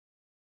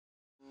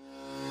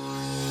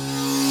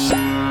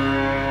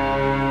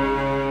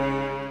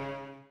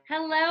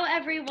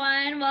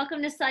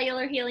welcome to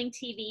Cellular Healing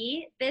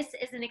TV. This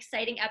is an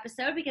exciting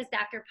episode because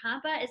Dr.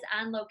 Pompa is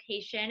on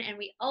location, and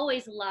we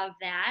always love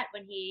that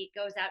when he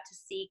goes out to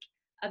seek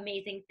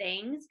amazing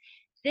things.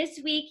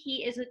 This week,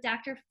 he is with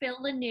Dr. Phil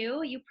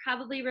Lanoue. You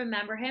probably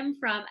remember him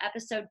from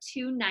episode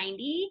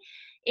 290.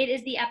 It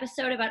is the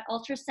episode about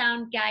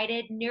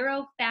ultrasound-guided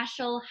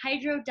neurofascial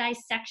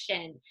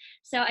hydrodissection.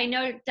 So I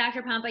know,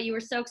 Dr. Pompa, you were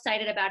so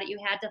excited about it. You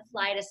had to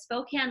fly to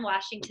Spokane,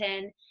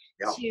 Washington,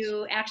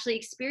 to actually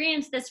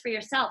experience this for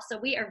yourself. So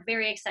we are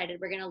very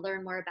excited. We're going to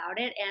learn more about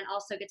it and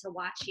also get to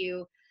watch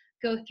you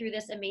go through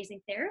this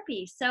amazing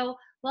therapy. So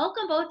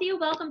welcome, both of you.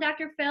 Welcome,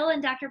 Dr. Phil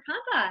and Dr.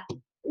 Pompa.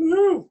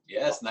 Woo.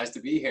 Yes, nice to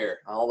be here.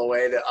 All the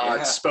way to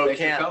Spokane.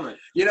 Thanks for coming.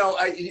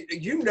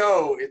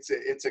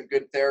 It's a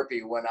good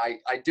therapy when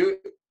I do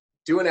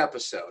an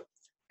episode,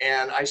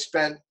 and I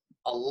spent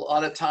a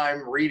lot of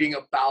time reading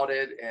about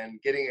it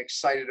and getting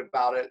excited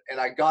about it. And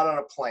I got on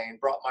a plane,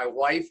 brought my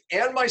wife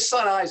and my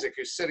son Isaac,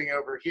 who's sitting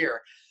over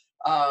here,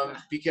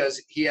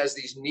 because he has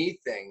these knee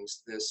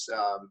things. This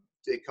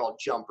they call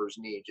jumper's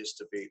knee, just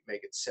to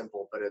make it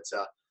simple, but it's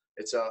a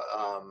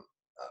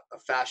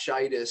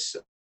fasciitis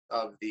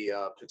of the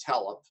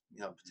patella.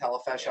 Patella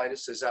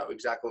fasciitis. Is that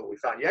exactly what we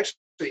found? You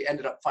actually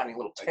ended up finding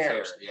little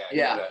tears.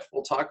 Yeah.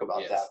 We'll talk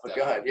about that. But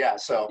definitely. Go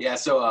ahead.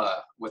 So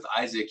with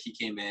Isaac, he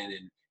came in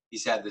and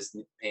he's had this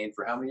pain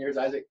for how many years,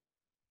 Isaac?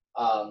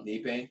 Knee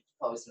pain?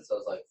 Probably since I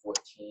was like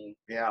 14.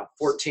 Yeah,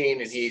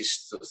 14, and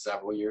he's So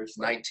several years.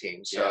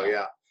 19. So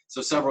yeah.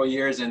 So several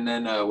years, and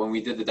then when we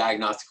did the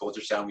diagnostic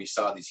ultrasound, we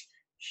saw these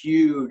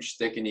huge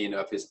thickening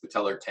of his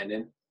patellar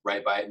tendon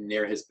right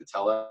near his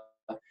patella,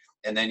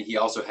 and then he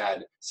also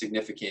had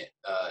significant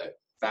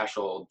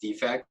fascial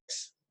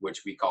defects,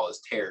 which we call as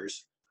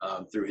tears,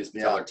 through his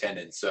patellar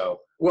tendon.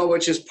 So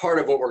which is part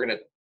of what we're going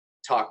to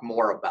talk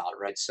more about,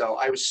 right? So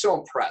I was so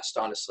impressed,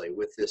 honestly,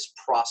 with this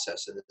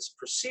process and this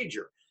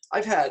procedure.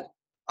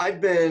 I've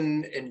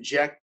been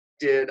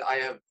injected. I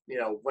have,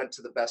 went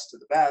to the best of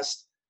the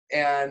best.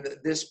 And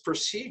this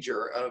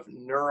procedure of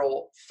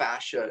neural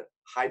fascia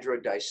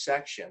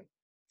hydrodissection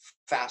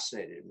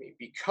fascinated me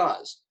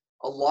because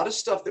a lot of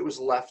stuff that was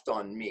left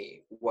on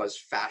me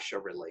was fascia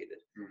related,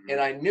 and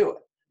I knew it,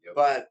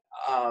 but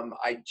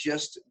I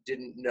just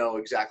didn't know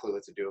exactly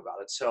what to do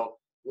about it. So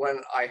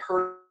when I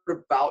heard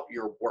about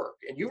your work,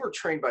 and you were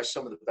trained by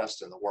some of the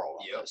best in the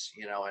world on this,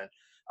 and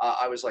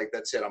I was like,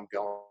 that's it, I'm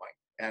going.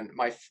 And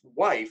my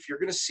wife, you're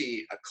going to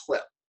see a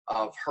clip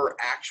of her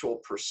actual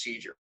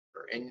procedure,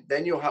 and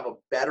then you'll have a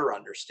better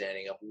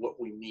understanding of what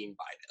we mean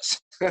by this.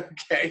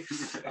 Okay.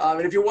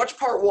 And if you watch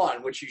part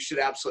one, which you should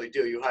absolutely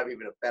do, you'll have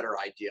even a better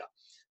idea.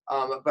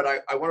 But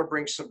I want to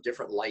bring some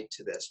different light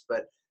to this.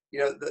 But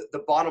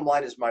the bottom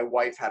line is my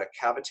wife had a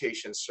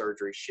cavitation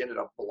surgery. She ended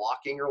up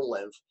blocking her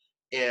lymph,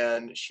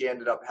 and she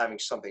ended up having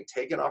something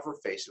taken off her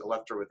face, and it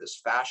left her with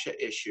this fascia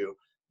issue,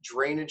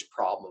 drainage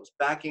problems,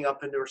 backing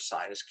up into her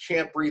sinus,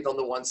 can't breathe on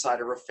the one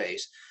side of her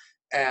face.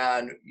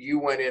 And you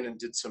went in and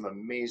did some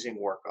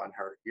amazing work on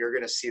her. You're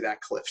going to see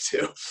that clip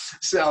too.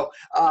 So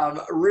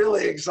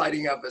really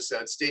exciting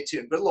episode. Stay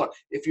tuned. But look,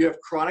 if you have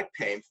chronic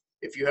pain,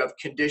 if you have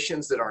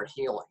conditions that aren't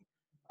healing,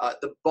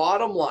 the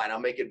bottom line, I'll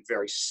make it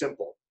very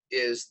simple,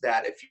 is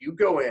that if you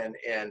go in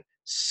and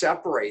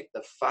separate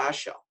the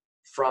fascia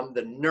from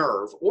the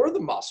nerve or the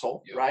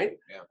muscle, right?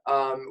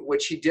 Yeah.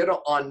 Which he did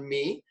on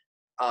me,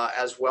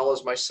 as well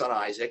as my son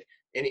Isaac,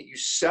 and you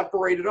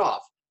separate it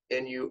off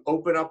and you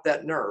open up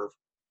that nerve,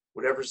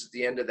 whatever's at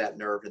the end of that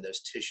nerve in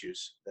those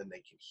tissues, then they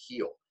can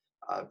heal.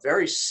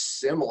 Very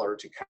similar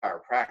to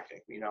chiropractic.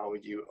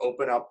 You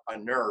open up a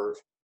nerve,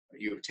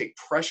 you take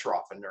pressure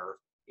off a nerve,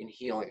 and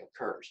healing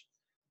occurs.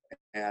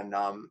 And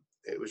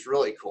it was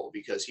really cool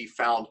because he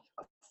found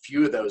a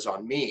few of those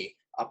on me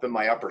up in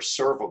my upper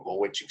cervical,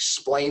 which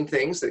explained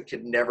things that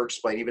could never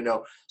explain. Even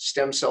though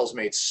stem cells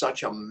made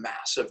such a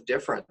massive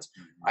difference,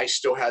 I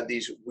still had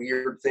these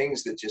weird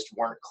things that just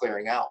weren't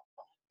clearing out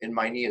in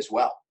my knee as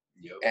well.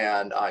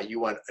 And you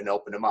went and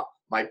opened them up.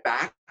 My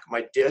back,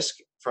 my disc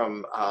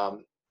from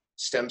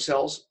stem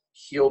cells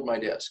healed my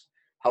disc.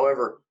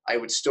 However, I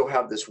would still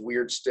have this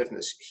weird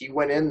stiffness. He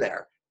went in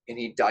there and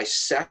he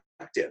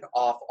dissected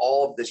off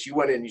all of this. You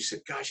went in and you said,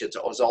 gosh, it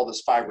was all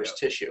this fibrous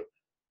tissue.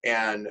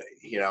 And,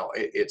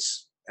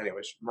 it's,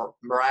 anyways,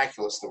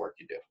 miraculous the work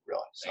you do,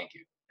 really. So. Thank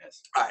you.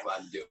 Yes. All right.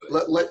 Glad to do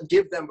it. Let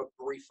give them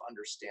a brief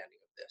understanding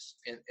of this,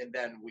 and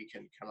then we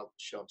can kind of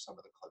show them some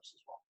of the clips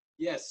as well.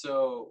 Yeah,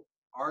 so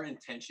our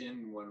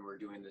intention when we're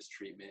doing this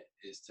treatment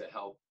is to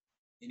help.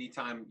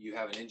 Anytime you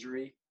have an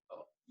injury,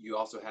 you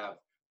also have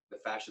the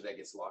fascia that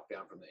gets locked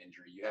down from the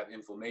injury. You have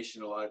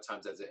inflammation. A lot of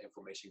times as the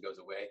inflammation goes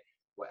away,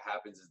 what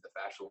happens is the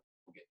fascia will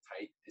get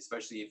tight,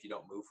 especially if you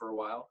don't move for a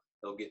while.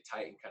 They'll get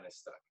tight and kind of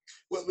stuck.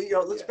 Well,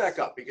 let's back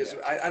up because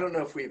I don't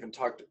know if we even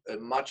talked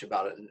much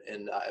about it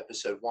in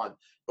episode 1,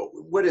 but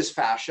what is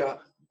fascia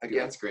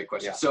again? That's a great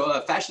question.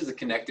 So fascia is a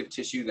connective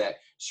tissue that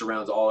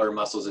surrounds all our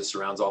muscles. It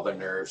surrounds all the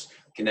nerves,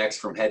 connects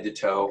from head to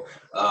toe.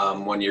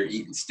 When you're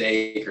eating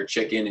steak or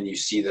chicken and you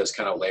see those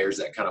kind of layers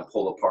that kind of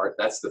pull apart,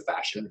 that's the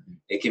fascia.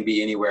 It can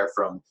be anywhere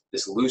from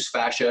this loose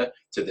fascia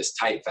to this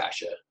tight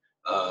fascia.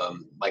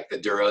 like the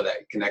dura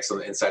that connects on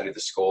the inside of the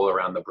skull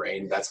around the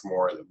brain. That's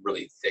more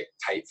really thick,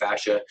 tight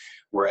fascia.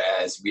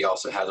 Whereas we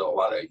also have a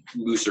lot of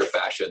looser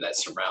fascia that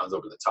surrounds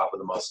over the top of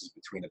the muscles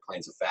between the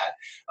planes of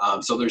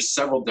fat. So there's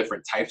several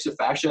different types of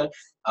fascia.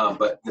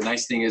 But the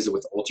nice thing is that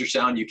with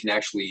ultrasound,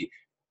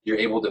 you're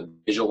able to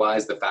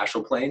visualize the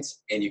fascial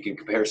planes, and you can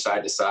compare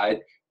side to side,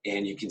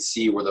 and you can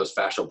see where those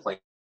fascial planes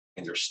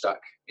are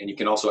stuck. And you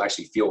can also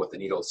actually feel with the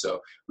needle.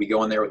 So we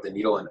go in there with the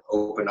needle and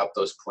open up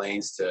those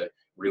planes to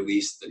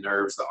release the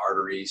nerves, the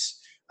arteries,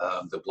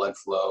 the blood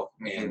flow,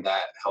 and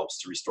that helps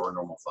to restore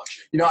normal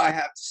function. You know, I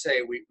have to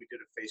say, we did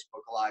a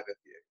Facebook Live, if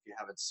you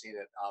haven't seen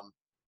it,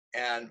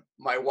 and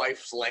my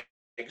wife's legs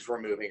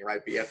were moving, right?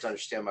 But you have to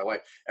understand my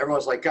wife.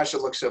 Everyone's like, gosh,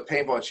 it looks so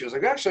painful. And she was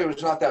like, actually, it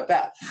was not that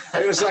bad.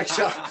 And it was like,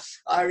 so,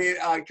 I mean,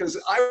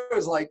 because I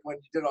was like, when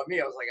you did it on me,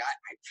 I was like, I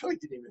really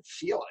didn't even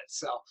feel it.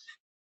 So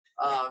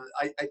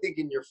I think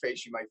in your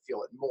face, you might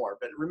feel it more.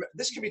 But remember,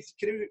 this can be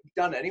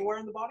done anywhere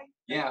in the body?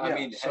 Yeah, I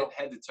mean,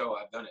 head to toe,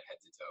 I've done it head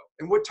to toe.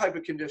 And what type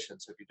of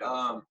conditions have you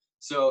done?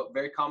 So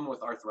very common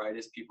with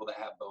arthritis, people that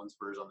have bone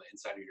spurs on the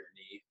inside of your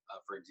knee,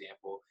 for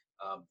example,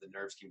 the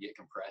nerves can get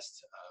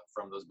compressed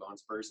from those bone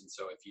spurs. And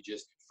so if you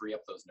just free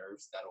up those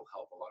nerves, that'll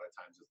help a lot of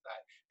times with that.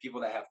 People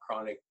that have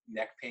chronic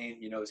neck pain,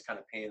 this kind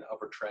of pain in the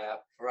upper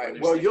trap. Right.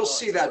 Well, you'll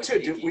see that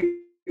too.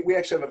 We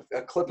actually have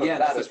a clip of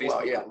that as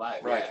well. Yeah.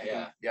 Live. Right.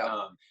 Yeah.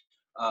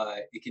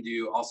 It can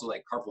do also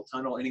like carpal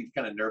tunnel, any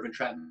kind of nerve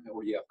entrapment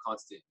where you have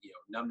constant,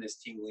 numbness,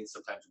 tingling,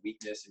 sometimes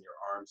weakness in your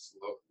arms,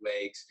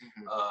 legs.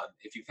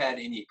 If you've had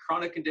any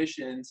chronic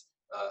conditions,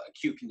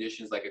 acute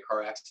conditions like a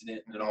car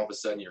accident, and then all of a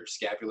sudden your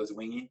scapula is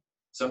winging,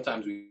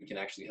 sometimes we can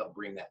actually help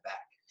bring that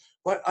back.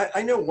 Well,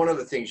 I know one of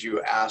the things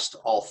you asked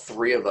all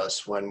three of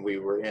us when we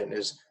were in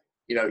is,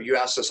 you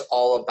asked us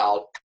all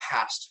about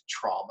past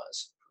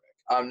traumas.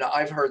 Now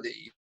I've heard that,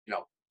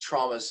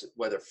 traumas,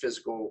 whether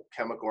physical,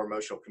 chemical, or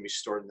emotional, can be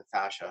stored in the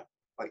fascia.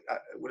 Like,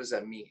 what does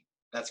that mean?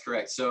 That's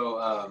correct.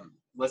 So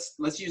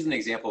let's use an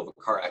example of a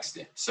car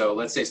accident. So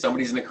let's say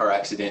somebody's in a car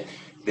accident,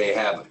 they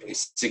have a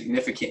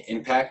significant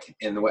impact,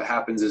 and what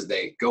happens is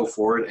they go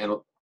forward, and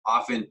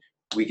often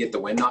we get the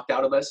wind knocked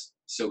out of us.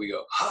 So we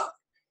go, ha!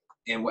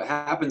 And what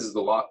happens is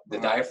the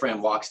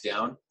diaphragm locks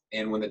down,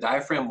 and when the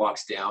diaphragm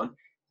locks down,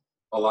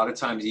 a lot of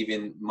times,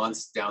 even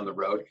months down the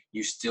road,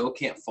 you still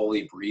can't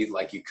fully breathe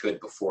like you could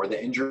before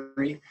the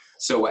injury.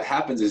 So what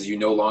happens is you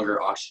no longer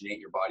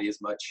oxygenate your body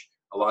as much.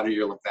 A lot of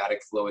your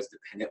lymphatic flow is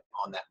dependent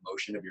on that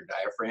motion of your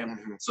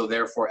diaphragm. So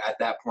therefore, at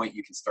that point,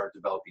 you can start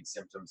developing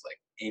symptoms like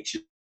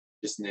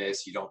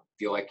anxiousness. You don't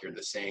feel like you're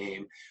the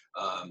same.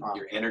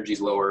 Your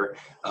energy's lower.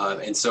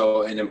 And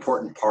so an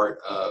important part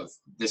of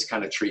this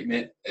kind of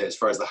treatment, as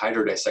far as the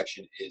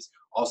hydrodissection, is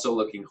also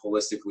looking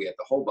holistically at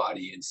the whole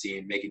body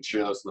and making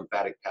sure those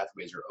lymphatic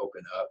pathways are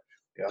open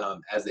up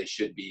as they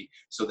should be,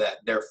 so that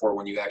therefore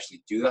when you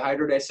actually do the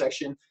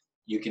hydrodissection,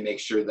 you can make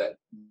sure that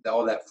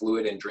all that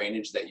fluid and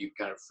drainage that you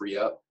kind of free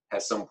up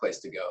has some place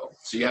to go.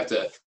 So you have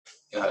to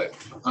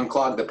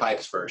unclog the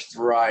pipes first.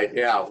 Right.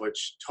 Yeah.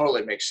 Which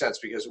totally makes sense,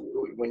 because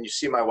when you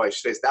see my wife's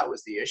face, that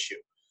was the issue,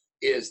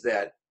 is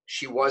that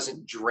she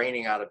wasn't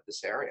draining out of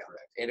this area.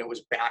 Correct. And it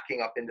was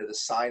backing up into the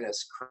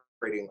sinus,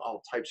 creating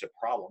all types of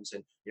problems,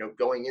 and,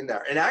 going in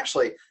there. And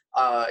actually,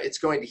 it's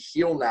going to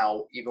heal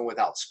now, even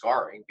without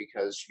scarring,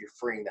 because you're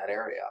freeing that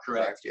area.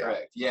 Correct.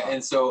 Yeah.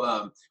 And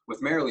so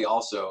with Marilee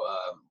also,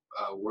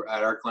 we're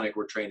at our clinic,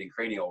 we're trained in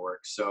cranial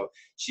work. So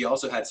she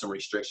also had some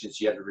restrictions.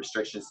 She had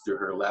restrictions through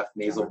her left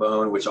nasal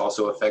bone, which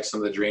also affects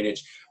some of the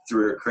drainage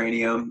through her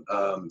cranium.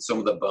 Some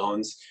of the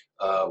bones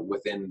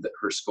within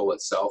her skull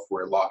itself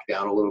were locked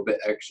down a little bit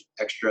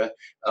extra.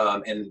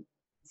 And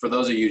for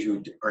those of you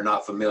who are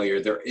not familiar,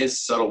 there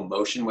is subtle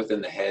motion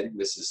within the head.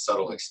 This is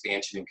subtle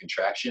expansion and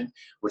contraction,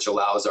 which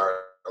allows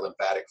our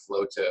lymphatic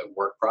flow to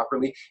work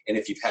properly. And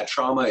if you've had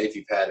trauma, if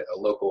you've had a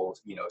local,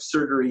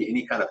 surgery,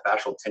 any kind of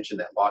fascial tension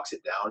that locks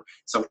it down,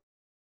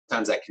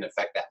 sometimes that can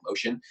affect that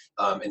motion.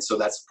 And so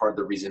that's part of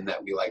the reason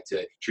that we like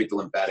to treat the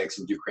lymphatics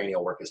and do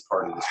cranial work as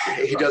part of this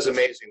treatment He process. does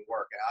amazing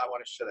work. I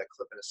want to show that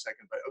clip in a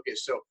second. But okay,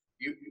 so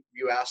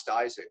you asked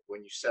Isaac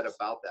when you said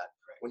about that,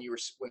 when he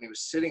was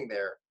sitting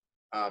there,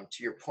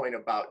 to your point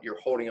about you're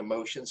holding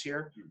emotions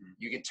here,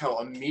 you could tell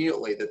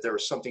immediately that there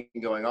was something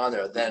going on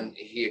there. Then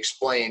he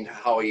explained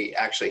how he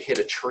actually hit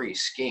a tree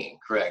skiing.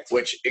 Correct.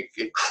 Which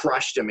it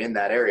crushed him in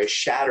that area,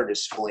 shattered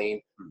his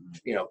spleen,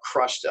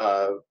 crushed,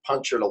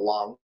 punctured a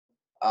lung,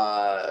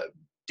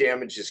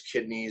 damaged his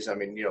kidneys. I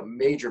mean,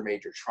 major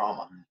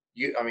trauma.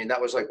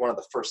 That was like one of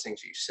the first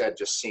things you said,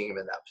 just seeing him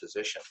in that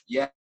position.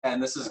 Yeah,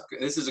 and this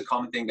is a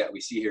common thing that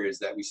we see here, is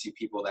that we see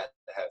people that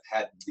have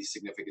had these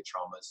significant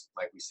traumas,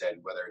 like we said,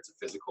 whether it's a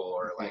physical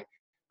or like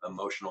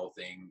emotional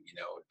thing,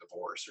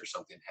 divorce or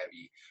something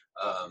heavy.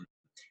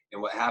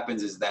 And what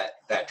happens is that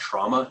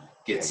trauma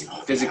gets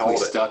physically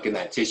stuck in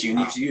that tissue.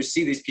 And you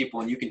see these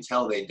people and you can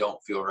tell they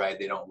don't feel right.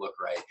 They don't look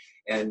right.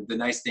 And the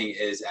nice thing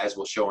is, as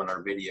we'll show in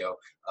our video,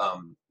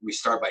 we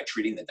start by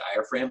treating the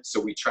diaphragm. So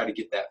we try to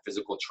get that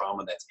physical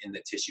trauma that's in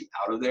the tissue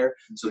out of there,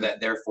 so that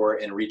therefore,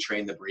 and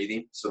retrain the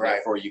breathing. So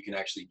therefore you can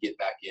actually get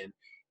back in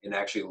and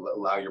actually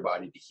allow your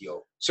body to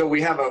heal. So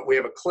we have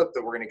a clip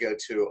that we're going to go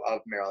to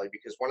of Marilee,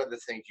 because one of the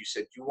things you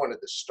said, you wanted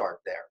to start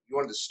there. You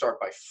wanted to start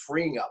by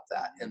freeing up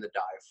that in the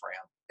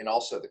diaphragm and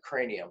also the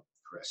cranium.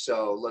 Correct.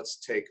 So let's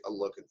take a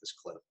look at this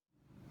clip.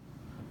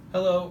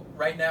 Hello,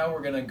 right now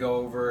we're going to go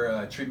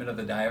over treatment of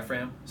the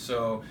diaphragm.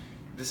 So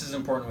this is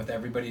important with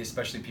everybody,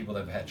 especially people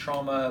that have had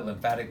trauma,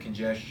 lymphatic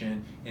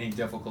congestion, any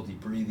difficulty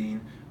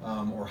breathing,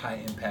 or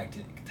high impact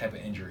type of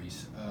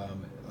injuries,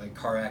 like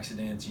car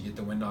accidents, you get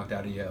the wind knocked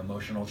out of you,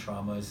 emotional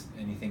traumas,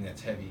 anything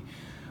that's heavy.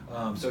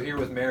 So here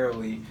with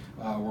Marilee,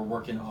 we're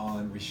working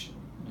on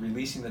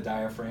releasing the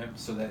diaphragm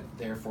so that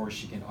therefore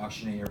she can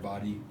oxygenate her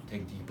body,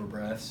 take deeper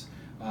breaths,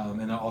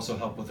 and also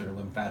help with her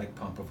lymphatic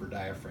pump of her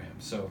diaphragm.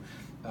 So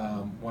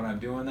when I'm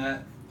doing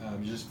that,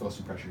 you just feel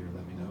some pressure here,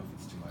 let me know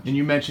if it's too much. And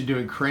you mentioned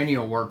doing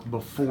cranial work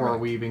before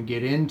Correct. we even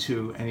get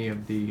into any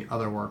of the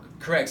other work.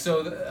 Correct.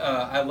 So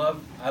I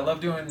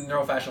love doing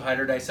neurofascial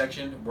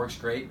hydrodissection. It works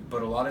great,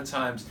 but a lot of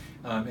times,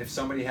 if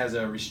somebody has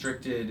a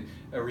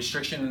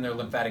restriction in their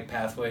lymphatic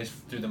pathways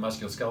through the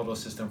musculoskeletal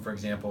system, for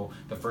example,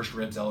 the first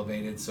rib's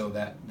elevated, so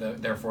that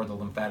therefore the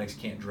lymphatics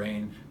can't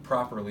drain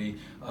properly.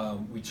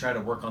 We try to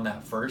work on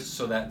that first,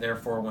 so that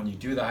therefore when you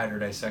do the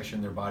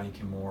hydrodissection, their body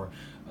can more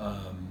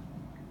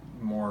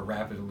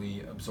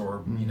rapidly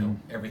absorb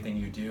everything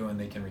you do, and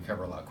they can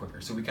recover a lot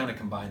quicker. So we kind of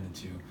combine the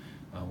two,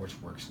 which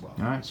works well.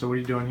 All right, so what are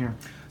you doing here?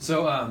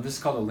 So this is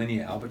called a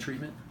linea alba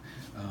treatment.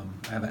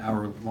 I have an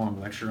hour-long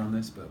lecture on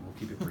this, but we'll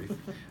keep it brief.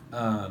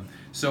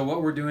 So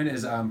what we're doing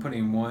is I'm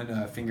putting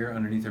one finger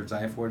underneath her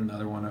xiphoid,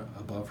 another one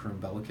above her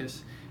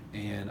umbilicus,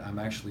 and I'm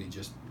actually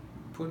just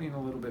putting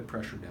a little bit of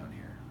pressure down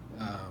here.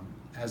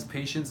 As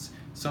patients,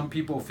 some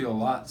people feel a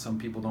lot, some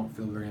people don't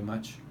feel very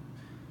much.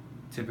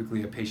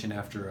 Typically a patient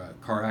after a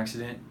car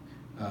accident,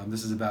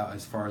 this is about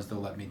as far as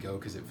they'll let me go,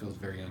 because it feels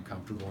very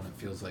uncomfortable and it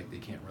feels like they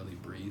can't really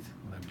breathe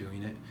when I'm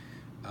doing it.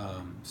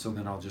 So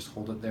then I'll just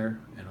hold it there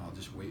and I'll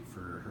just wait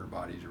for her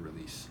body to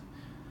release.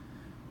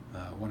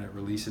 When it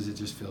releases, it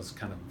just feels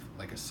kind of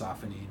like a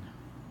softening.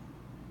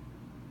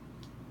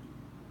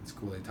 It's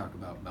cool, they talk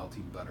about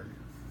melting butter.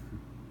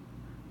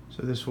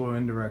 So this will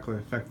indirectly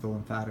affect the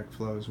lymphatic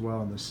flow as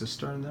well in the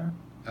cistern there?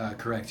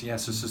 Correct. Yeah.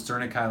 So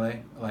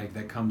cisterna-chylae, like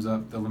that comes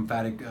up the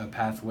lymphatic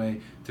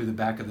pathway through the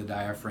back of the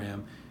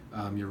diaphragm.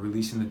 You're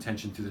releasing the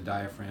tension through the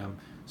diaphragm,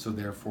 so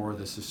therefore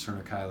the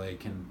cisterna-chylae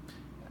can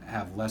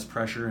have less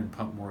pressure and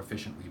pump more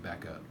efficiently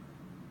back up,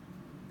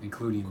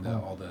 including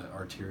all the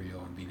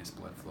arterial and venous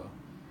blood flow.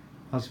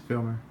 How's it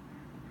feel, Mary?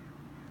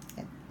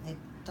 It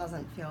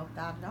doesn't feel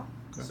bad at all.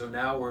 So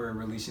now we're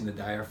releasing the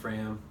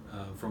diaphragm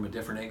from a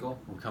different angle.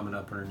 We're coming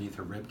up underneath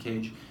her rib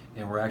cage,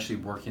 and we're actually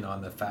working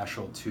on the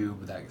fascial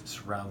tube that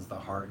surrounds the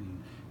heart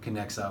and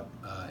connects up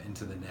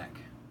into the neck.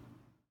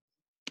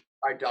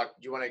 All right, Doc,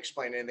 do you want to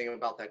explain anything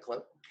about that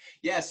clip?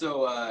 Yeah,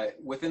 so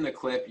within the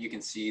clip, you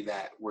can see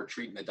that we're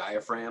treating the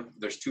diaphragm.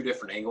 There's two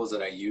different angles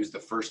that I use. The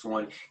first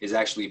one is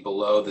actually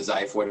below the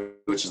xiphoid,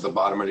 which is the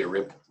bottom of your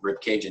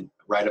rib cage and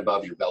right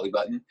above your belly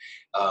button.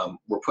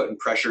 We're putting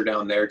pressure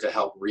down there to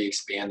help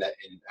re-expand that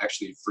and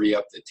actually free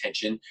up the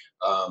tension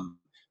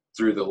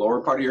through the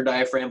lower part of your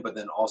diaphragm, but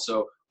then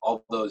also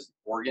all those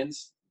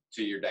organs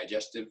to your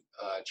digestive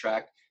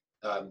tract.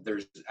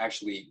 There's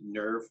actually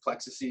nerve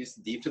plexuses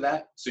deep to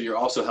that. So you're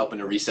also helping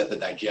to reset the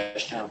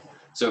digestion.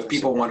 So if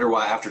people wonder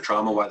why after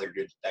trauma, why their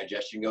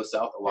digestion goes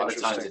south, a lot of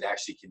times it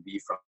actually can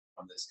be from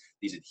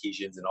these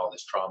adhesions and all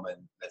this trauma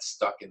that's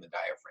stuck in the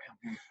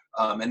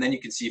diaphragm. And then you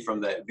can see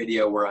from the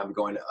video where I'm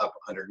going up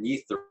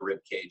underneath the rib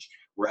cage,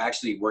 we're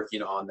actually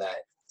working on that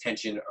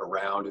tension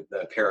around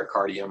the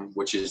pericardium,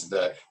 which is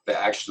the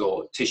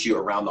actual tissue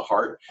around the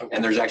heart. Okay.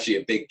 And there's actually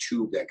a big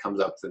tube that comes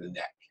up to the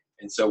neck.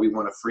 And so we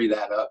want to free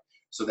that up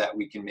so that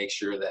we can make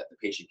sure that the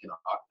patient can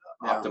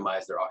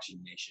optimize their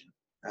oxygenation.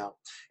 Yeah.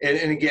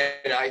 And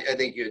again, I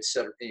think you had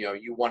said,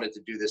 you wanted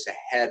to do this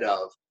ahead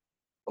of,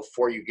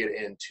 before you get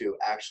into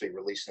actually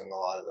releasing a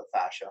lot of the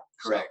fascia.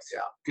 Correct. So,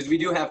 yeah. Because we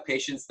do have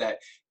patients that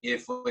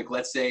if,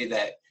 let's say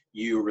that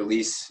you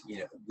release,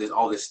 there's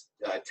all this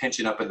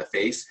tension up in the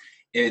face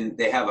and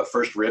they have a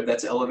first rib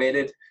that's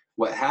elevated,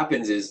 what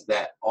happens is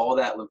that all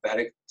that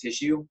lymphatic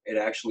tissue, it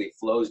actually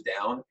flows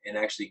down and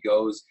actually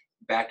goes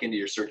back into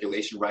your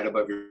circulation right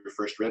above your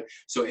first rib.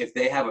 So if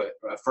they have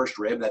a first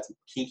rib that's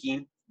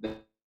kinking the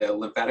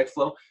lymphatic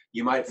flow,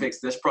 you might fix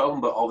this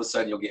problem, but all of a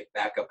sudden you'll get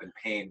back up in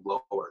pain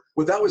lower.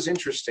 Well, that was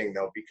interesting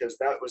though, because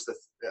that was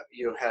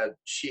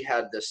she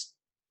had this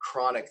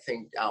chronic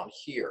thing down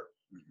here,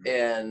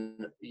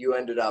 and you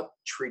ended up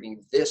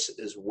treating this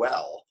as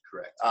well.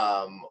 Correct.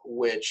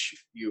 Which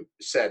you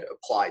said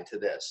applied to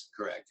this.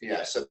 Correct. Yeah.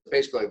 Yes. So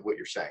basically what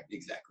you're saying.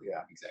 Exactly.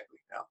 Yeah. Exactly.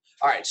 Yeah.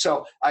 All right.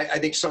 So I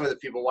think some of the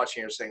people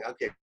watching are saying,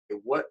 okay,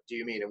 what do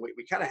you mean? And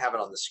we kind of have it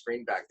on the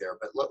screen back there,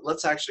 but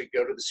let's actually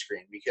go to the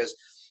screen, because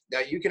now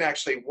you can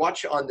actually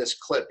watch on this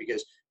clip,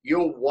 because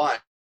you'll watch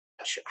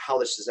how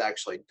this is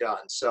actually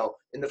done. So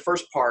in the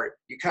first part,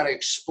 you kind of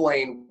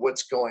explain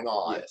what's going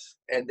on. Yes.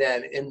 And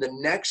then in the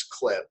next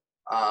clip,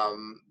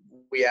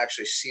 we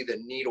actually see the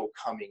needle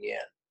coming in.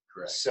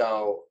 Correct.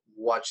 So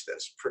watch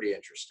this, pretty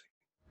interesting.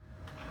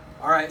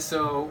 All right,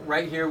 so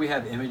right here we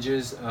have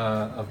images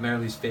of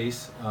Marilee's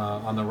face.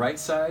 On the right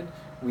side,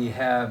 we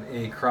have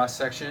a cross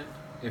section.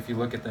 If you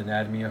look at the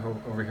anatomy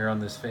over here on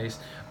this face,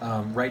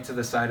 right to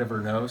the side of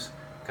her nose,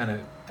 kind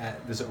of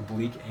at this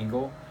oblique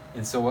angle.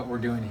 And so what we're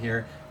doing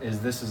here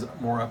is this is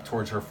more up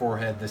towards her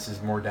forehead. This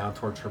is more down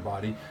towards her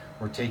body.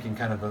 We're taking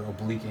kind of an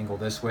oblique angle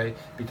this way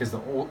because the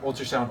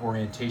ultrasound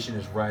orientation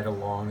is right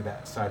along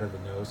that side of the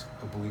nose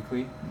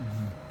obliquely.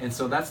 Mm-hmm. And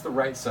so that's the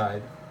right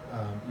side,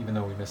 even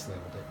though we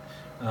mislabeled it.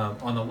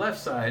 On the left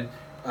side,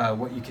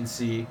 what you can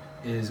see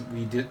is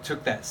we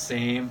took that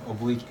same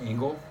oblique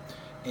angle,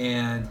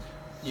 and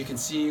you can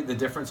see the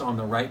difference on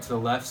the right to the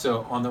left.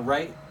 So on the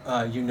right,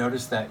 you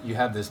notice that you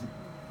have this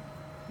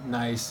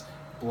nice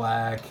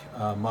black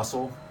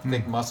muscle,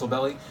 thick muscle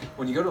belly.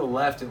 When you go to the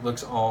left, it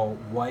looks all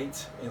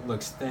white. It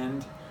looks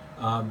thinned.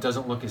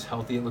 Doesn't look as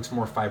healthy. It looks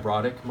more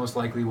fibrotic. Most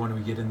likely when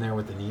we get in there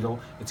with the needle,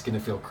 it's going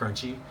to feel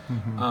crunchy.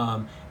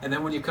 Mm-hmm. And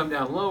then when you come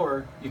down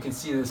lower, you can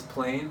see this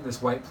plane,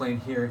 this white plane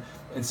here.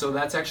 And so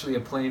that's actually a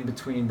plane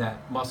between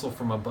that muscle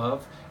from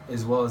above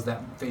as well as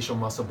that facial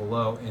muscle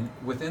below. And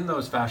within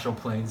those fascial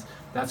planes,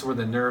 that's where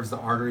the nerves, the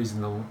arteries,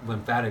 and the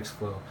lymphatics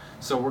flow.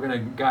 So we're going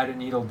to guide a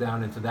needle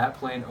down into that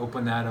plane,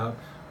 open that up,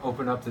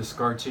 open up the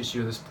scar tissue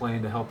of this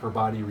plane to help her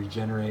body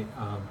regenerate,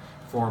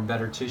 form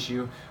better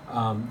tissue.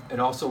 It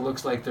also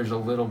looks like there's a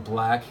little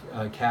black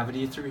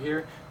cavity through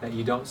here that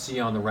you don't see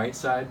on the right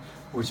side,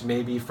 which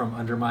may be from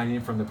undermining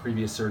from the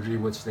previous surgery,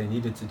 which they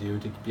needed to do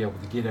to be able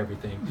to get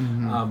everything.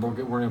 Mm-hmm.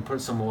 We're going to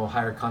put some a little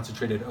higher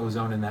concentrated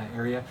ozone in that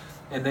area.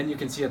 And then you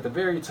can see at the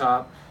very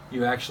top,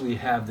 you actually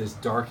have this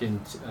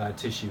darkened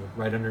tissue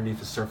right underneath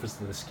the surface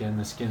of the skin.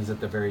 The skin's at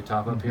the very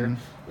top up here.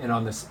 And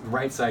on the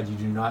right side, you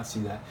do not see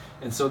that.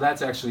 And so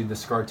that's actually the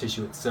scar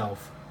tissue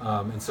itself.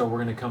 And so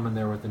we're going to come in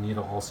there with the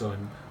needle also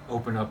and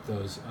open up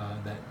those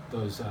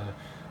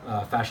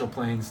fascial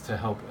planes to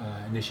help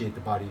initiate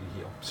the body to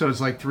heal. So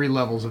it's like 3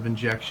 levels of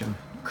injection.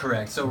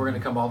 Correct. So we're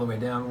going to come all the way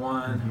down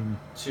 1,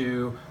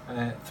 2,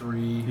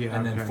 3,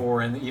 and then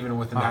 4, and even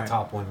within that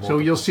top one. So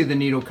you'll see the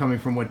needle coming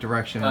from what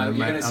direction? You're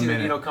going to see the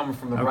needle coming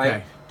from the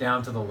right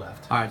down to the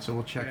left. All right, so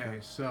we'll check. Okay,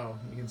 so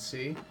you can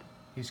see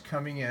he's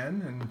coming in,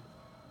 and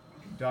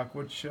Doc,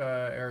 which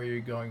area are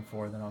you going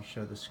for? Then I'll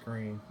show the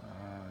screen.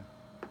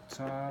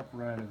 Top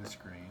right of the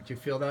screen. Do you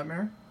feel that,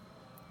 Mary?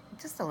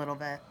 Just a little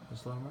bit.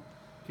 Just a little bit.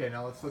 Okay,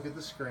 now let's look at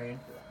the screen.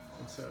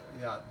 And so,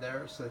 yeah,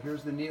 there. So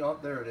here's the needle.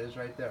 Oh, there it is,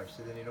 right there.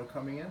 See the needle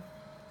coming in? So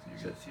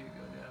you're going to see it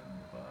go down to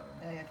the bottom.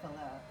 Yeah, I feel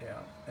that.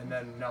 Yeah. And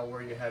then now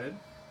where are you headed?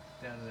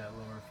 Down to that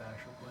lower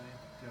fascial plane.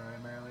 Doing all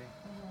right, Marilee?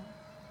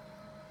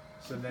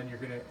 So then you're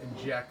going to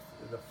inject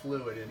the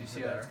fluid into there. You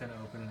see how it's kind of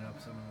opening up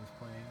some of those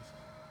planes?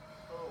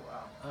 Oh,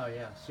 wow. Oh,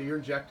 yeah. So you're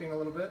injecting a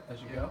little bit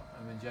as you go?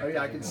 I'm injecting. Oh,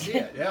 yeah, I can see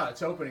it. Yeah,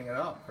 it's opening it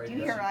up. Right. Do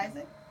you hear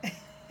Isaac?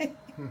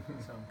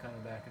 So I'm kind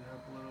of backing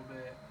up a little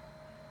bit,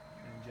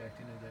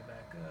 injecting as I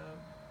back up,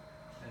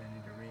 and I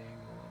need to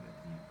re-angle a little bit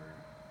deeper.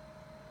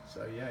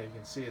 So yeah, you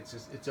can see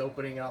it's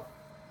opening up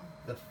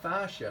the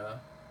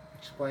fascia.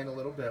 Explain a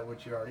little bit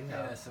what you already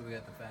have. Yeah, so we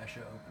got the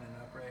fascia opening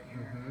up right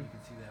here. You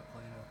can see that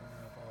plane opening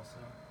up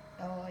also.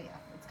 Oh yeah,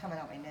 it's coming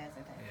out my nose,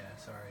 I think. Yeah,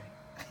 sorry.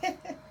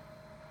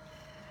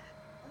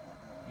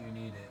 You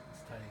need it.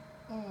 It's tight.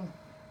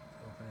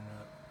 It's opening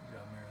up. Good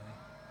job, Marilee.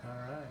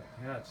 All right.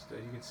 Yeah,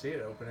 you can see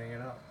it opening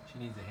it up. She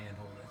needs a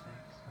handhold,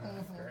 I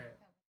think.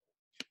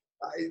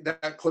 Great.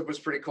 That clip was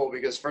pretty cool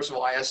because first of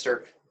all, I asked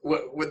her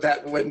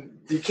when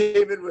you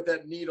came in with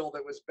that needle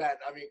that was bent.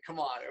 I mean, come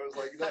on, it was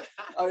like that.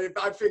 I mean,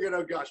 I figured,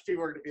 oh gosh,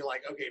 people are going to be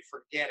like, okay,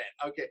 forget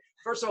it. Okay,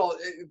 first of all,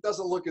 it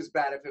doesn't look as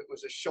bad if it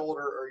was a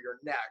shoulder or your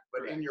neck,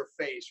 but in your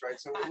face, right?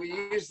 So we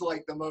used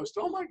like the most.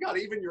 Oh my God,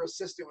 even your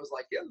assistant was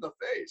like in the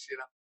face, you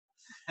know.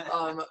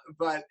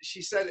 But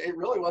she said it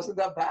really wasn't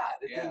that bad.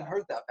 It didn't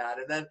hurt that bad,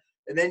 and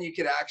then you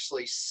could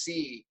actually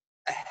see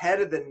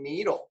ahead of the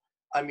needle.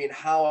 I mean,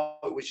 how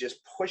it was just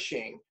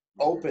pushing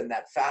open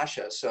that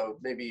fascia. So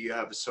maybe you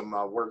have some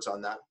words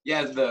on that.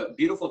 Yeah, the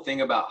beautiful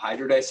thing about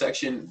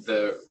hydrodissection,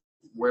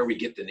 where we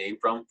get the name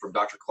from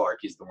Dr. Clark,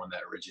 he's the one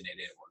that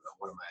originated,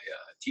 one of my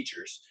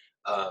teachers,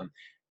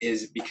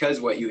 is because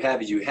what you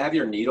have is you have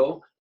your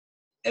needle,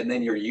 and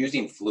then you're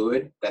using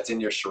fluid that's in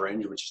your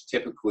syringe, which is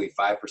typically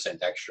 5%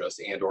 dextrose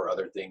and or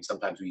other things.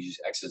 Sometimes we use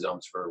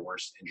exosomes for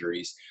worse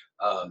injuries.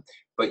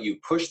 But you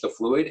push the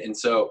fluid, and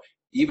so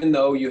even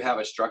though you have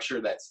a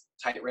structure that's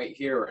tight right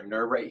here or a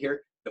nerve right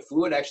here, the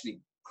fluid actually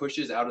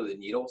pushes out of the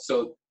needle.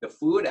 So the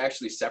fluid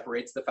actually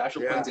separates the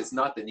fascial planes. It's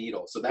not the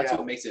needle. So that's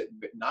what makes it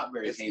not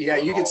very painful. Yeah,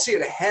 you can see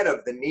it ahead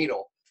of the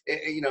needle.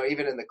 You know,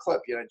 even in the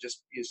clip, you know,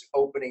 just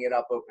opening it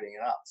up.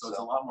 So it's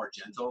a lot more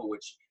gentle,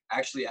 which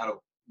actually out of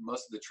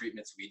most of the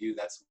treatments we do,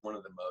 that's one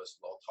of the most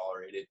well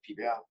tolerated.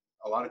 People,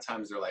 a lot of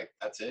times they're like,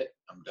 that's it,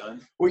 I'm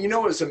done. Well, you know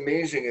what's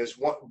amazing is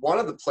one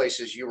of the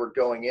places you were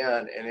going in,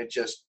 and it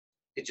just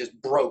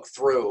broke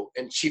through,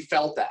 and she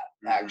felt that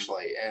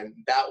actually, and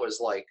that was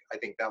like, I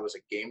think that was a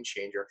game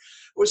changer.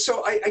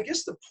 So I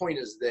guess the point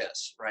is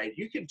this, right?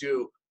 You could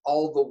do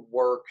all the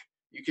work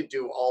you could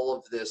do all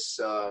of this,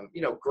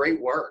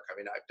 great work. I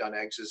mean, I've done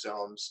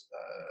exosomes,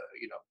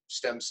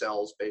 stem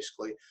cells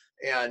basically,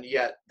 and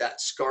yet that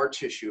scar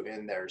tissue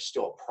in there is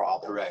still a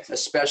problem. Correct.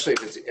 Especially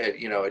if it's,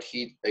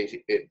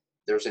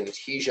 there's an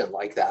adhesion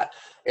like that.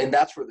 And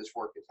that's where this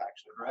work is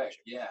actually. Correct.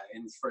 Yeah.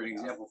 And for an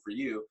example for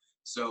you,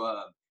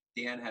 so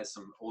Dan has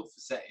some old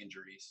facet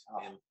injuries,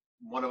 and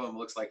one of them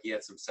looks like he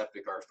had some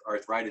septic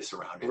arthritis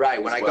around it.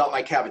 Right. When I got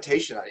my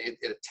cavitation, it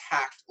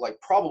attacked like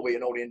probably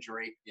an old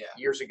injury Yeah.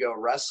 years ago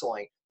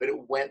wrestling, but it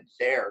went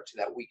there to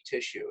that weak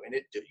tissue. And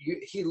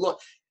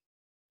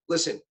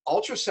listen,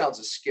 ultrasound's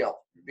a skill,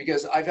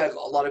 because I've had a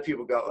lot of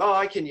people go, oh,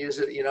 I can use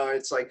it.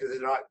 It's like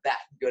they're not that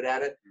good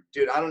at it.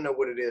 Dude, I don't know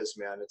what it is,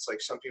 man. It's like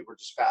some people are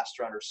just fast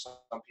runners.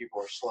 Some people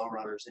are slow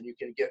runners, and you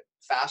can get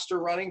faster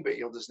running, but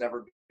you'll just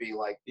never be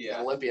like an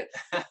Olympian.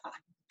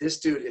 This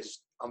dude is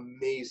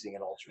amazing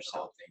in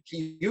ultrasound.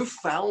 You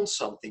found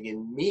something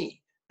in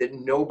me that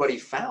nobody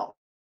found.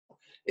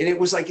 And it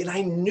was like, and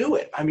I knew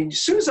it. I mean,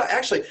 as soon as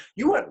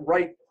you went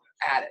right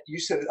at it. You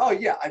said, oh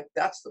yeah,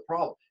 that's the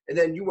problem. And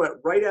then you went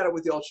right at it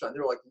with the ultrasound. They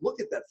were like, look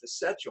at that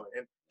facet joint.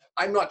 And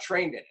I'm not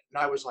trained in it.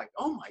 And I was like,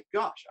 oh my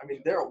gosh. I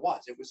mean, there it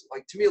was. It was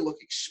like, to me, it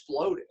looked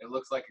exploded. It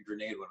looks like a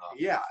grenade went off.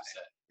 Yeah.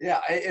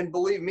 Yeah. And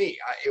believe me,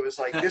 it was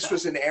like, this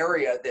was an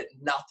area that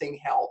nothing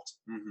helped,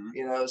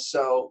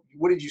 so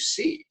what did you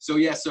see? So,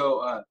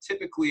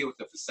 typically with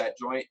the facet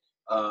joint,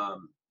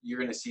 you're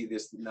going to see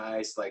this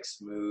nice, like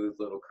smooth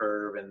little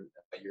curve, and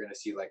you're going to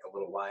see like a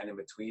little line in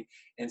between.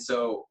 And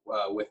so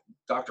with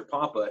Dr.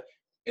 Pompa,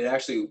 it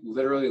actually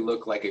literally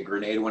looked like a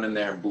grenade went in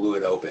there and blew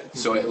it open.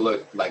 So it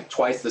looked like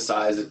twice the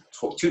size,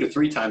 2 to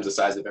 3 times the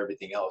size of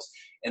everything else.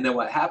 And then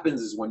what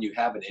happens is when you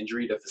have an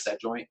injury to facet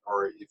joint,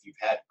 or if you've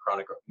had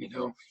chronic,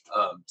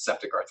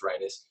 septic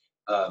arthritis,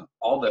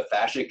 all the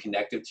fascia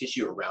connective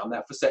tissue around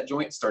that facet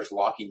joint starts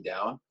locking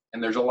down.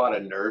 And there's a lot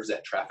of nerves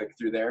that traffic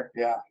through there,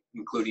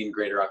 including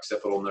greater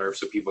occipital nerve.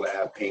 So people that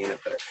have pain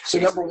up there. So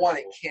number one,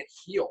 it can't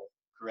heal.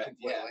 Correct.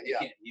 Yeah, it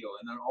can't heal.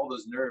 And then all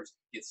those nerves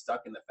get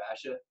stuck in the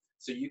fascia.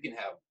 So you can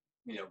have,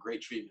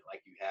 great treatment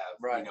like you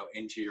have,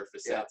 into your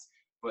facets. Yeah.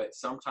 But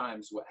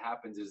sometimes what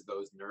happens is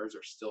those nerves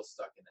are still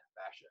stuck in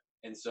that fascia.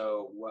 And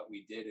so what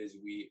we did is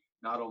we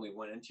not only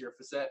went into your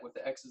facet with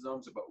the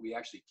exosomes, but we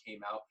actually came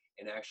out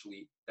and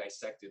actually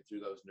dissected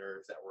through those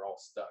nerves that were all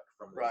stuck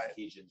from the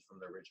adhesions from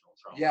the original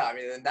trauma. Yeah, I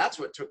mean, and that's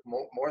what took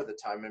more of the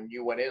time. And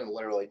you went in and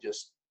literally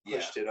just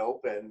pushed it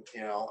open,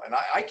 and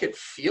I could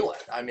feel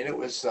it. I mean, it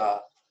was,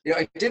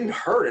 it didn't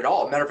hurt at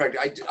all. Matter of fact,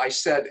 I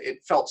said it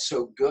felt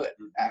so good,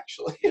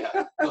 actually. Yeah,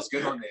 it feels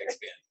good when they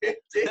expand. It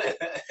did.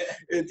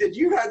 It did.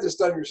 You had this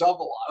done yourself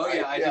a lot. Oh, right?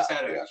 yeah, I just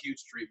had a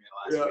huge treatment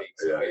last week.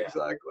 So,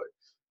 exactly.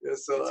 Yeah,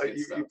 so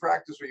you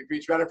practice what you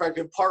preach. Matter of fact,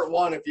 in part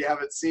 1, if you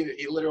haven't seen it,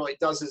 he literally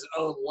does his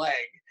own leg,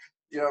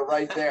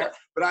 right there.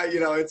 But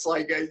it's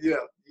like,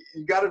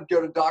 you got to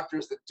go to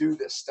doctors that do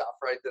this stuff,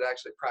 right? That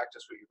actually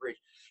practice what you preach.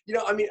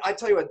 I mean, I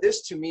tell you what,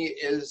 this to me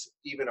is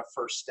even a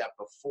first step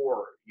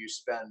before you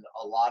spend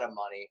a lot of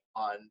money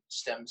on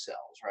stem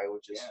cells, right?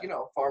 Which is,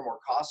 far more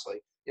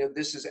costly.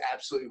 This is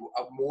absolutely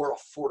a more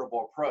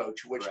affordable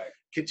approach, which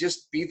could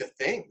just be the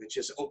thing that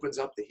just opens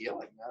up the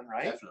healing, man,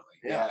 right? Definitely.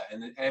 Yeah.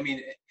 And I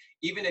mean,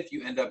 even if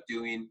you end up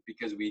doing,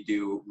 because we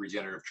do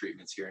regenerative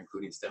treatments here,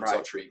 including stem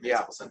cell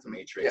treatments, placenta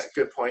matrix. Yeah,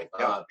 good point.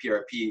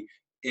 PRP.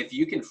 If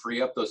you can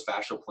free up those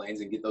fascial planes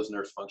and get those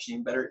nerves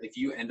functioning better, if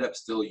you end up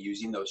still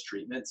using those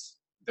treatments,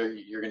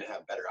 you're going to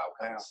have better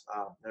outcomes.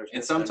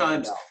 And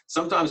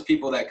sometimes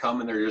people that come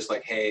and they're just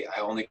like, hey,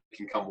 I only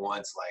can come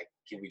once. Like,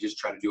 can we just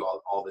try to do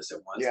all this at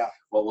once? Yeah.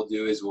 What we'll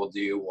do is we'll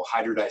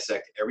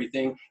hydrodissect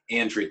everything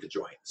and treat the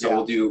joint. So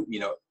we'll do,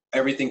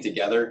 everything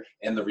together,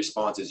 and the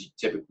response is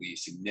typically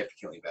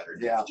significantly better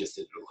than if you just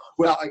did it alone.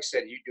 Well, like I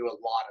said, you do a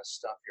lot of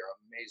stuff here.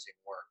 Amazing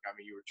work. I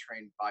mean, you were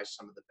trained by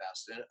some of the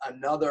best. And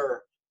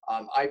another,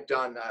 I've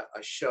done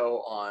a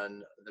show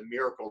on the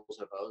miracles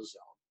of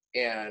ozone,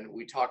 and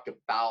we talked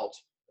about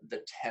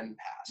the 10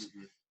 pass.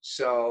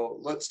 So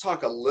let's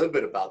talk a little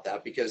bit about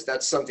that, because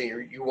that's something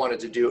you wanted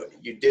to do.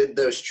 You did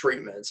those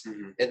treatments,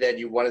 and then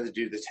you wanted to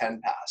do the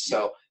 10 pass.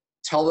 So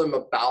tell them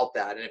about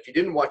that. And if you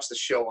didn't watch the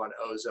show on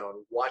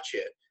ozone, watch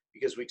it,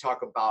 because we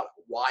talk about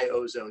why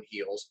ozone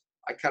heals.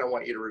 I kind of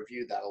want you to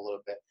review that a little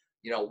bit.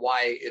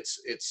 Why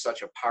it's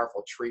such a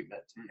powerful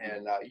treatment.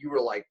 And you were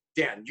like,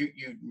 Dan, you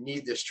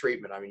need this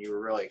treatment. I mean, you were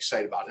really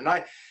excited about it.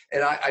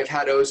 And I've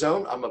had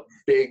ozone. I'm a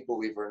big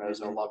believer in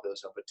ozone, love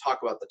ozone, but talk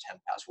about the 10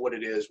 pass, what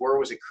it is, where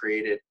was it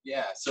created?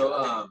 Yeah.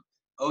 So,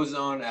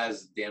 ozone,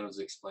 as Dan was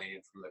explaining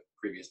from the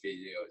previous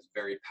video, is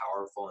very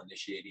powerful,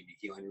 initiating the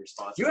healing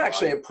response. You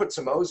actually put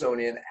some ozone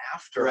in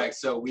after. Correct.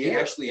 So we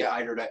actually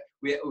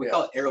we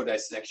call it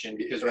aerodissection,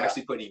 because we're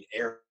actually putting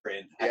air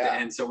in at the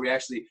end. So we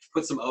actually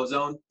put some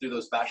ozone through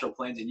those fascial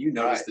planes, and you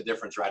notice the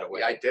difference right away.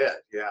 Yeah, I did.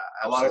 Yeah.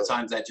 Absolutely. A lot of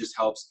times that just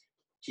helps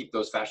keep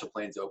those fascial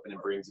planes open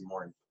and brings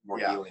more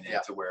healing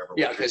into wherever.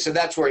 Yeah. Okay. So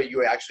that's where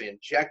you actually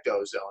inject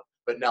ozone,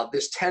 but now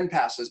this 10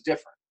 pass is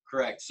different.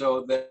 Correct.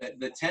 So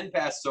the 10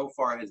 pass so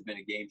far has been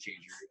a game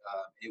changer.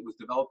 It was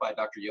developed by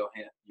Dr.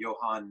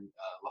 Johann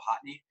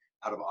Lahotny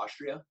out of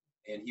Austria.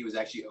 and he was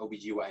actually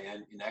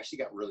OBGYN and actually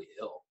got really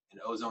ill,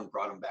 and ozone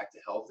brought him back to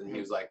health, and he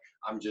was like,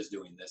 I'm just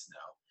doing this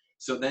now.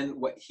 So then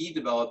what he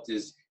developed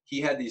is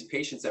he had these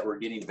patients that were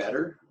getting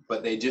better,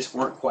 but they just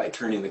weren't quite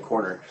turning the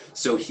corner.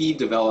 So he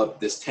developed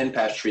this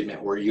 10-pass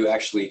treatment where you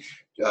actually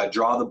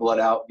draw the blood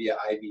out via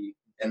IV,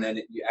 and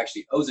then you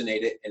actually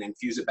ozonate it and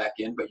infuse it back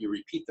in, but you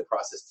repeat the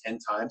process 10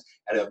 times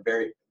at a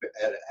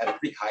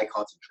pretty high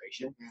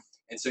concentration.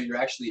 And so you're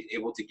actually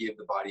able to give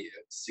the body a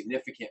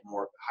significant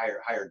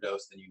higher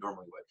dose than you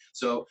normally would.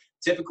 So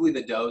typically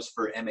the dose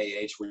for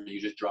MAH, where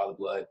you just draw the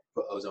blood,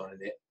 put ozone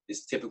in it,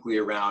 is typically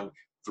around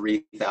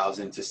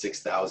 3,000 to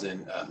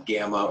 6,000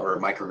 gamma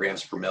or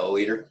micrograms per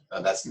milliliter.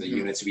 That's the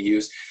units we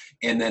use.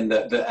 And then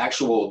the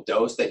actual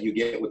dose that you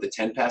get with the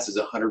 10-pass is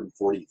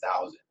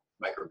 140,000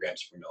 micrograms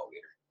per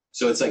milliliter.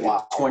 So it's like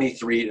a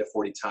 23 to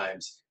 40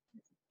 times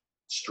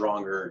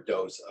stronger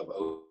dose of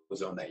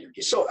ozone that you're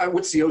getting. So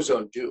what's the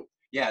ozone do?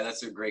 Yeah,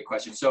 that's a great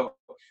question. So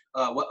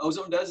what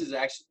ozone does is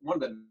actually one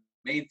of the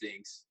main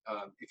things.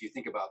 If you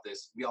think about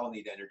this, we all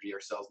need energy. Our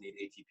cells need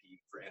ATP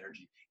for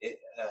energy.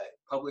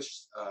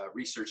 Published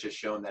research has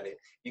shown that it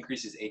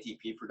increases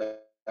ATP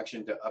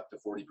production to up to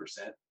 40%,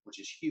 which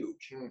is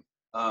huge.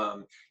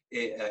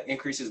 It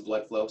increases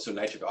blood flow, so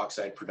nitric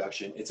oxide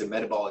production. It's a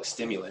metabolic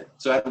stimulant.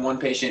 So I have one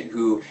patient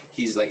who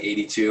he's like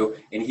 82,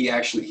 and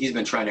he's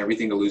been trying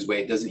everything to lose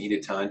weight, doesn't eat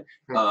a ton.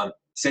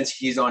 Since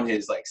he's on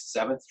his like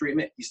 7th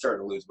treatment, he's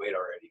starting to lose weight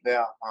already.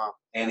 Yeah.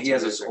 And he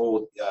has this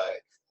old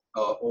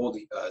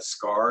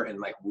scar and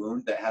like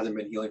wound that hasn't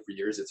been healing for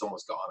years. It's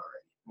almost gone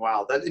already.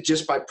 Wow, that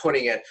just by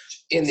putting it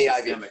in the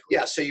IV. Systemically.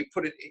 Yeah, so you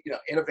put it,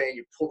 in a vein,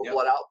 you pull the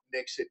blood out,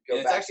 mix it, go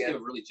And back it's actually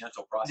in. a really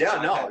gentle process.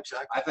 Yeah, no,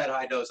 exactly. I've had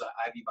high dose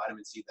IV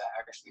vitamin C that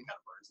actually kind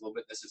of burns a little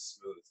bit. This is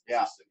smooth. It's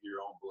Yeah. just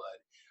your own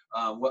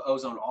blood. What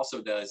ozone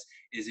also does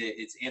is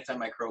it's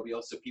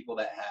antimicrobial. So people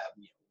that have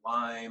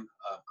Lyme,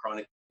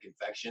 chronic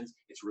infections,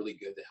 it's really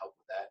good to help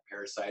with that.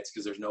 Parasites,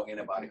 because there's no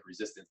antibiotic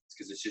resistance,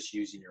 because it's just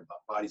using your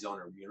body's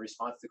own immune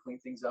response to clean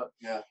things up.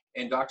 Yeah.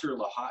 And Dr.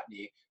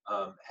 Lahotny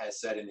has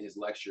said in his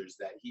lectures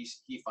that he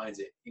finds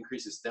it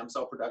increases stem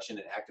cell production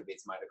and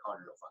activates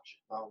mitochondrial function.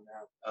 Oh,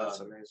 man, that's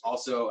amazing.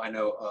 Also, I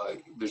know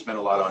there's been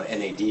a lot on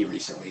NAD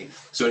recently,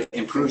 so it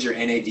improves your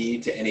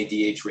NAD to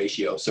NADH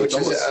ratio. So Which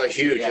it's is almost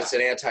huge. yeah. It's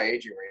an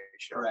anti-aging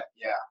ratio. Correct.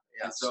 Yeah.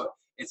 And so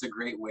it's a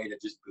great way to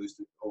just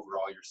boost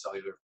overall your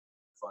cellular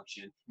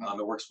function.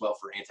 It works well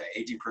for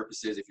anti-aging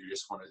purposes. If you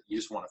just want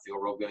to feel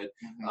real good.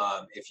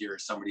 If you're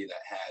somebody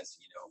that has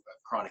a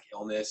chronic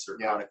illness or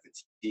chronic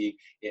fatigue,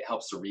 it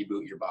helps to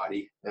reboot your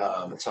body.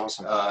 That's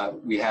awesome.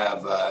 We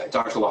have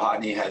Dr.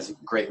 Lahotny has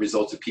great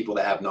results with people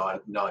that have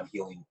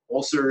non-healing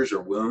ulcers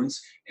or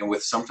wounds, and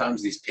with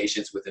sometimes these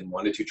patients within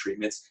 1 to 2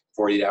 treatments,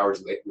 48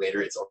 hours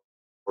later, it's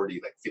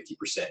already like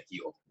 50%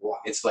 healed. Wow.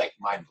 It's like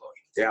mind blowing.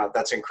 Yeah,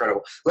 that's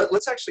incredible.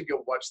 Let's actually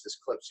go watch this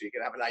clip so you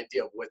can have an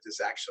idea of what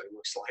this actually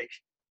looks like.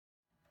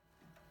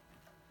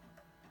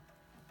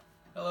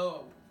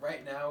 Hello.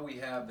 Right now we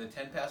have the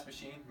 10-pass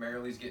machine.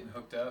 Marilee's getting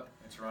hooked up.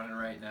 It's running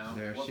right now.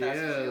 There what she pass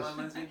is. she on,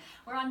 Lindsay?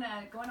 We're on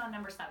going on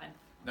number 7.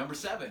 Number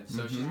 7.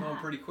 So she's going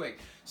pretty quick.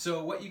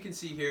 So what you can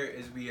see here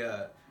is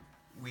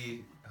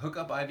we hook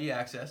up IV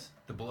access.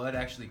 The blood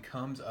actually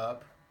comes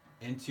up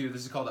into,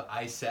 this is called an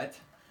iSet.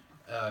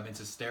 It's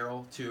a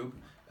sterile tube,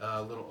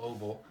 a little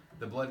oval.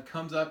 The blood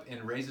comes up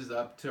and raises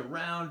up to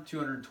around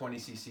 220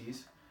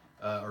 cc's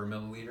or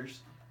milliliters.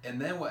 And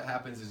then what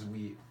happens is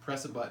we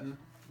press a button,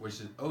 which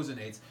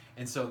ozonates,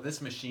 and so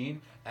this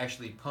machine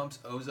actually pumps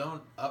ozone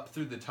up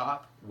through the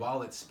top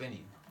while it's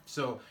spinning.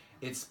 So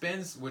it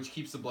spins, which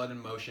keeps the blood in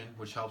motion,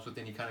 which helps with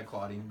any kind of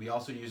clotting. We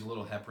also use a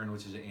little heparin,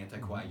 which is an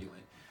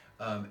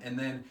anticoagulant. And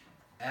then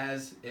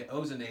as it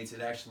ozonates,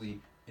 it actually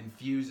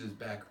infuses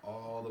back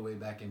all the way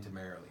back into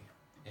Marilee.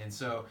 And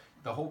so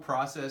the whole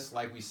process,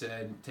 like we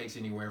said, takes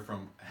anywhere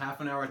from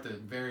half an hour at the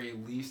very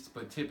least,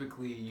 but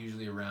typically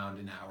usually around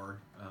an hour.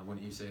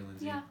 Wouldn't you say,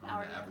 Lindsay? Yeah, on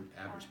hour.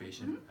 the average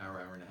patient,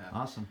 hour and a half.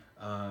 Awesome.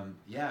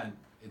 Yeah, and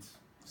it's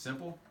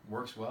simple,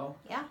 works well,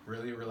 Yeah.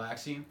 really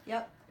relaxing.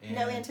 Yep. And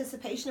No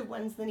anticipation of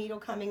when's the needle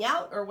coming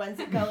out or when's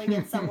it going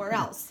in somewhere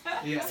else.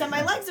 Yeah, So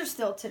my legs are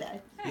still today.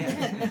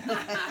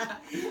 Yeah.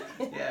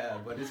 Yeah,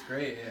 but it's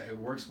great. It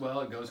works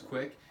well. It goes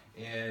quick.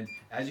 And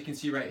as you can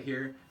see right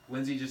here,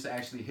 Lindsay just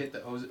actually hit the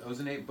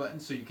ozonate button,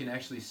 so you can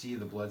actually see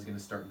the blood's going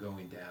to start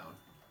going down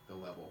the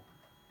level.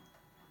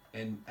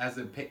 And as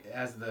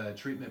the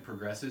treatment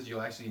progresses,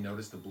 you'll actually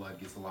notice the blood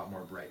gets a lot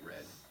more bright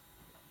red.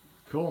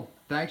 Cool.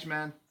 Thanks,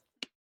 man.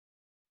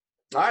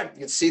 All right, you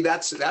can see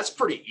that's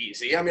pretty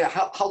easy. I mean,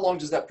 how long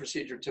does that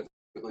procedure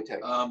typically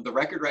take? The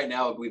record right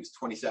now, I believe, is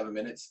 27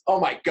 minutes. Oh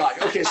my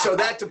God. Okay, so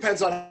that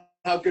depends on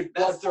how good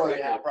blood That's the flow you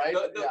record. have, right?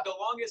 The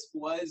longest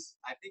was,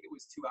 I think it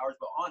was 2 hours,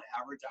 but on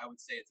average, I would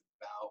say it's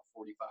about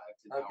 45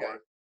 to an Okay. hour.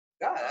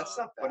 Yeah, that's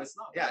not bad. But it's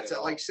not Yeah, bad it's at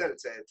all. like you said,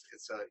 it's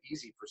a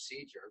easy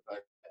procedure, but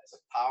The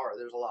power.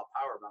 There's a lot of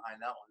power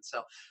behind that one.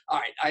 So, all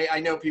right, I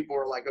know people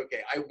are like,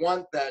 okay, I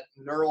want that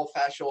neural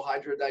fascial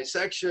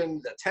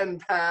hydrodissection, the 10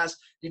 pass.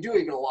 You do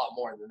even a lot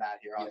more than that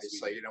here, Yes, we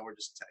obviously. do. You know, we're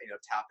just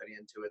tapping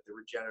into it. The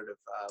regenerative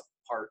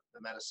part, the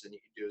medicine you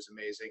can do is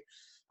amazing.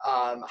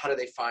 How do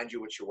they find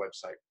you? What's your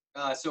website?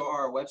 So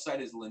our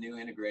website is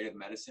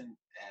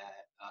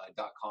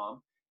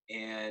lanewintegrativeMedicine.com,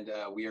 and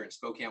we are in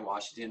Spokane,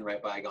 Washington, right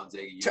by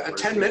Gonzaga University.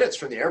 10 minutes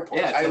from the airport.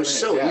 Yeah, 10 it was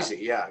so minutes,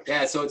 easy. Yeah.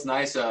 Yeah, so it's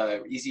nice,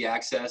 easy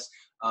access.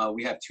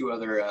 We have two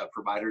other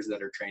providers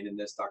that are trained in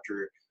this,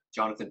 Dr.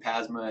 Jonathan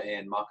Pasma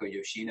and Mako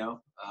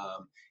Yoshino.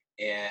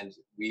 And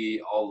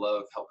we all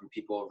love helping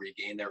people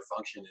regain their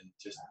function and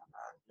just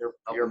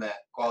helping that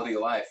quality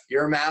of life.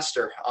 You're a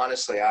master,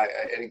 honestly. I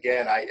think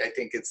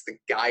it's the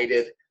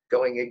guided,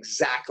 going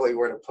exactly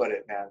where to put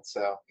it, man.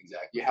 So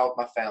Exactly. you help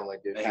my family,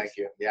 dude. Thanks. Thank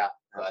you. Yeah,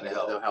 Glad to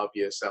help. they'll help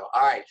you. So,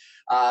 all right,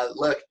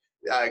 look,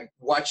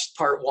 watch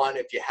part 1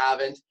 if you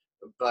haven't,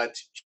 but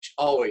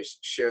always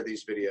share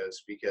these videos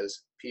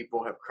because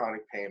people have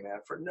chronic pain, man,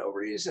 for no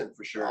reason.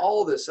 For sure.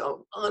 All this,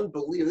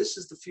 unbelievable. This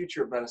is the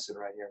future of medicine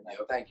right here, man.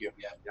 Yep. Thank you.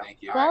 Yeah,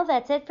 thank you. Well,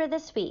 that's it for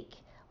this week.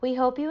 We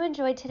hope you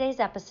enjoyed today's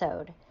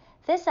episode.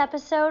 This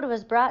episode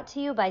was brought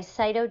to you by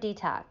Cyto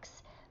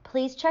Detox.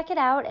 Please check it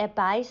out at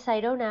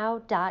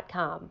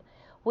buycytonow.com.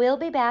 We'll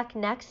be back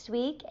next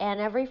week and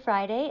every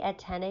Friday at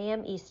 10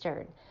 a.m.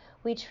 Eastern.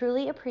 We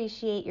truly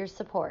appreciate your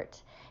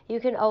support. You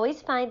can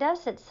always find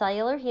us at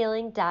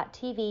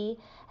cellularhealing.tv,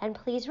 and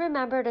please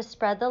remember to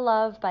spread the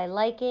love by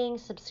liking,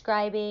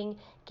 subscribing,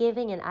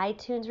 giving an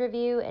iTunes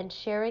review, and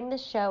sharing the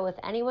show with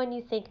anyone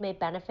you think may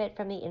benefit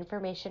from the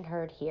information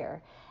heard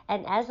here.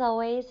 And as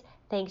always,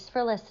 thanks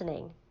for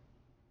listening.